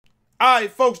All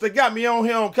right, folks, they got me on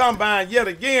here on Combine yet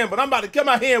again, but I'm about to come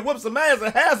out here and whoop some ass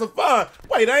and have some fun.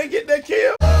 Wait, I ain't get that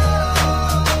kill?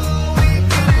 I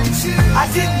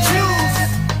didn't choose.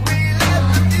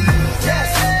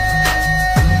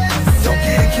 Yes. Don't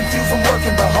get it confused, I'm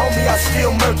working, but homie, I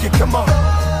still murk it. Come on.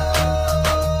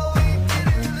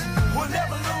 We'll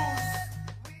never lose.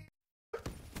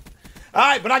 All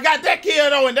right, but I got that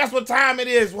kill though, and that's what time it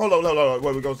is. Hold on.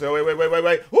 What we gonna say?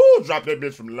 Wait. Ooh, drop that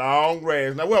bitch from long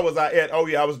range. Now, where was I at? Oh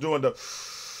yeah, I was doing the.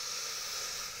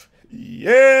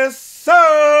 Yes, sir.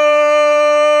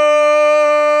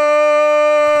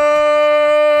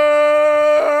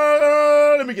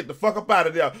 Let me get the fuck up out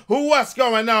of there. What's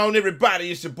going on,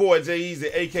 everybody? It's your boy J.Easy,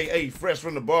 aka Fresh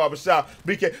from the Barbershop.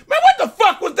 BK. Man, what the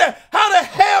fuck was that? How the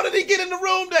hell did he get in the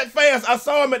room that fast? I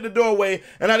saw him at the doorway,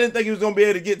 and I didn't think he was gonna be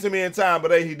able to get to me in time,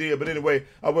 but hey, he did. But anyway,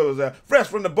 what was that? Fresh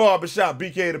from the Barbershop,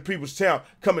 BK, the People's Champ,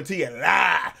 coming to you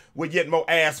live with yet more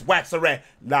ass wax-a-rat.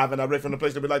 Live and direct from the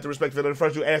place that we like to respect for the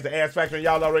first you ask the ass factor, and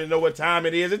y'all already know what time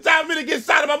it is. It's time for me to get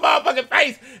shot in my motherfucking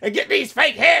face and get these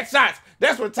fake headshots.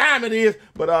 That's what time it is.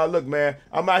 But look, man,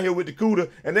 I'm out here with the Kuda,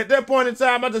 and at that point in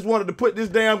time, I just wanted to put this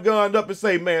damn gun up and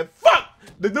say, man, fuck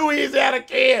the Louisiana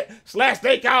kid /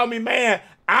 they call me man.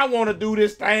 I want to do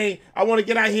this thing. I want to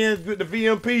get out here with the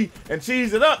VMP and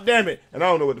cheese it up, damn it. And I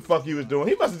don't know what the fuck he was doing.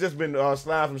 He must have just been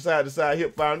sliding from side to side,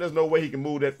 hip firing. There's no way he can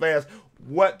move that fast.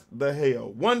 What the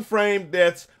hell? One frame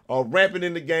deaths are rampant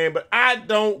in the game, but I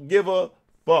don't give a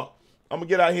fuck. I'm going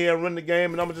to get out here and run the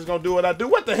game, and I'm just going to do what I do.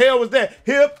 What the hell was that?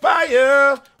 Hip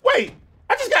fire. Wait,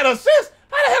 I just got an assist?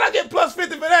 How the hell I get plus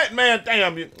 50 for that, man?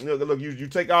 Damn, look, you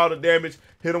take all the damage,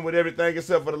 hit him with everything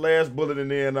except for the last bullet, and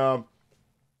then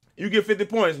you get 50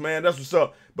 points, man. That's what's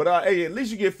up. But hey, at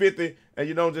least you get 50, and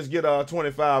you don't just get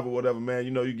 25 or whatever, man.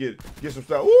 You know, you get some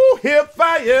stuff. Ooh, hip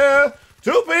fire.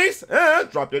 2-piece,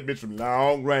 drop that bitch from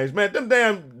long range. Man, them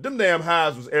damn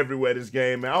highs was everywhere this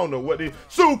game, man. I don't know what the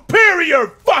superior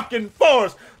fucking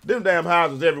force. Them damn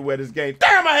highs was everywhere this game.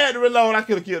 Damn, I had to reload. I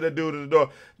could have killed that dude at the door.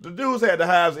 The dudes had the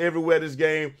highs everywhere this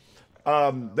game.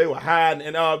 They were hiding,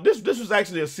 and this was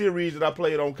actually a series that I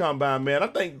played on Combine, man. I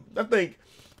think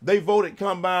they voted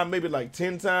Combine maybe like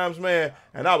 10 times, man,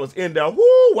 and I was in there.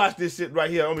 Woo, watch this shit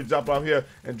right here. Let me jump off here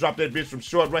and drop that bitch from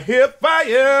short right here.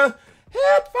 Fire!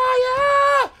 Hip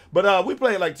fire! But we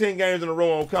played like 10 games in a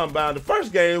row on Combine. The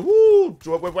first game, whoo,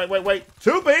 wait,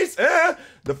 2-piece.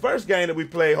 The first game that we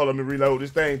played, hold on, let me reload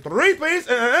this thing. 3-piece,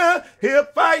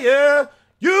 hip fire.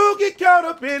 You get caught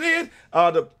up in it.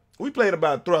 We played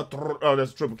about,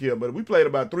 that's a triple kill, but we played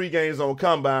about 3 games on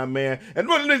Combine, man. And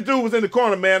one of this dude was in the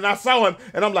corner, man, and I saw him,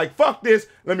 and I'm like, fuck this,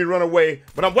 let me run away.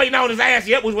 But I'm waiting on his ass.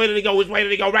 Yep, which way did he go? Which way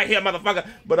did he go? Right here, motherfucker.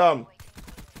 But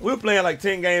we were playing like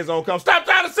 10 games on Combine. Stop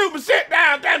trying to shoot my shit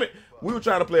down, damn it. We were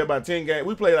trying to play about 10 games.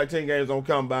 We played like 10 games on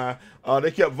Combine.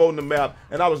 They kept voting the map,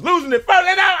 and I was losing it first.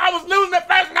 And I was losing it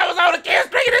first, and I was on the kill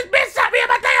streak, and this bitch shot me in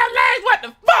my damn legs. What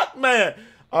the fuck, man?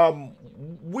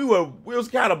 We was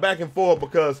kind of back and forth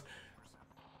because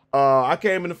I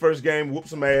came in the first game, whooped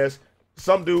some ass.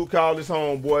 Some dude called his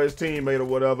homeboy, his teammate or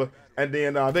whatever, and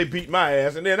then they beat my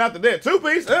ass. And then after that,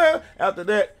 2-piece. After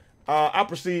that, I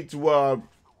proceed to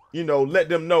let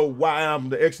them know why I'm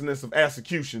the excellence of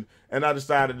execution. And I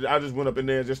decided, I just went up in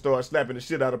there and just started slapping the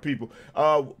shit out of people.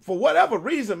 For whatever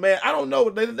reason, man, I don't know.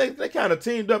 They kind of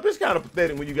teamed up. It's kind of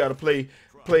pathetic when you got to play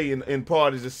in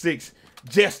parties of 6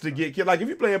 just to get killed. Like if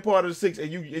you play in parties of 6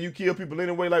 and you kill people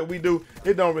anyway like we do,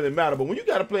 it don't really matter. But when you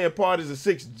got to play in parties of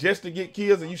 6 just to get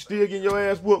kills and you still getting your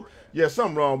ass whooped, yeah,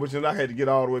 something wrong with you. And I had to get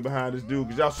all the way behind this dude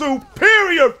because y'all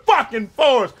superior fucking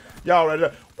force. Y'all right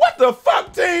there. What the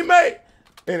fuck, teammate?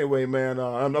 Anyway, man,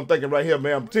 I'm thinking right here,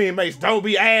 man, teammates, don't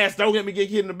be ass, don't get me get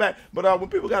hit in the back. But when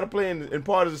people got to play in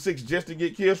parties of 6 just to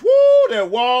get kills, woo, that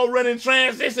wall running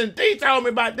transition, D told me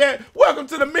about that. Welcome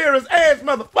to the mirror's edge,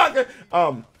 motherfucker.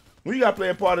 When you got to play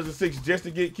in parties of 6 just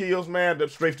to get kills, man,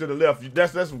 that's straight to the left.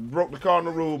 That's broke the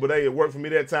cardinal rule, but hey, it worked for me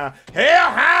that time.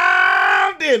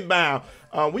 Hellhound inbound.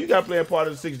 When you got to play in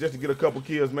parties of 6 just to get a couple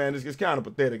kills, man, it's kind of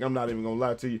pathetic. I'm not even going to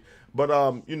lie to you. But,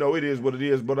 it is what it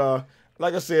is. But,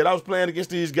 like I said, I was playing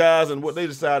against these guys, and what they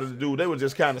decided to do, they were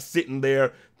just kind of sitting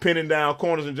there, pinning down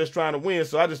corners and just trying to win.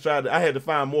 So I had to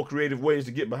find more creative ways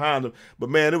to get behind them. But,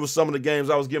 man, it was some of the games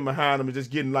I was getting behind them and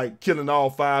just getting, like, killing all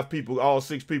 5 people, all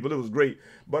 6 people. It was great.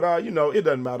 But, it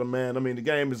doesn't matter, man. I mean, the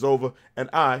game is over, and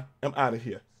I am out of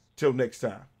here. Till next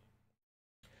time.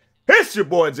 It's your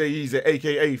boy, J.Easy,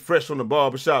 a.k.a. Fresh from the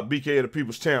Barbershop, BK the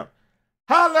People's Champ.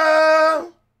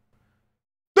 Holla!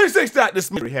 36 this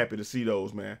very happy to see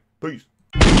those, man. Peace.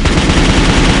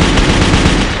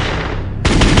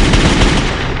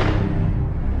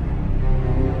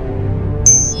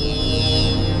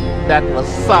 That was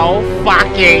so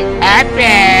fucking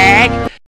epic!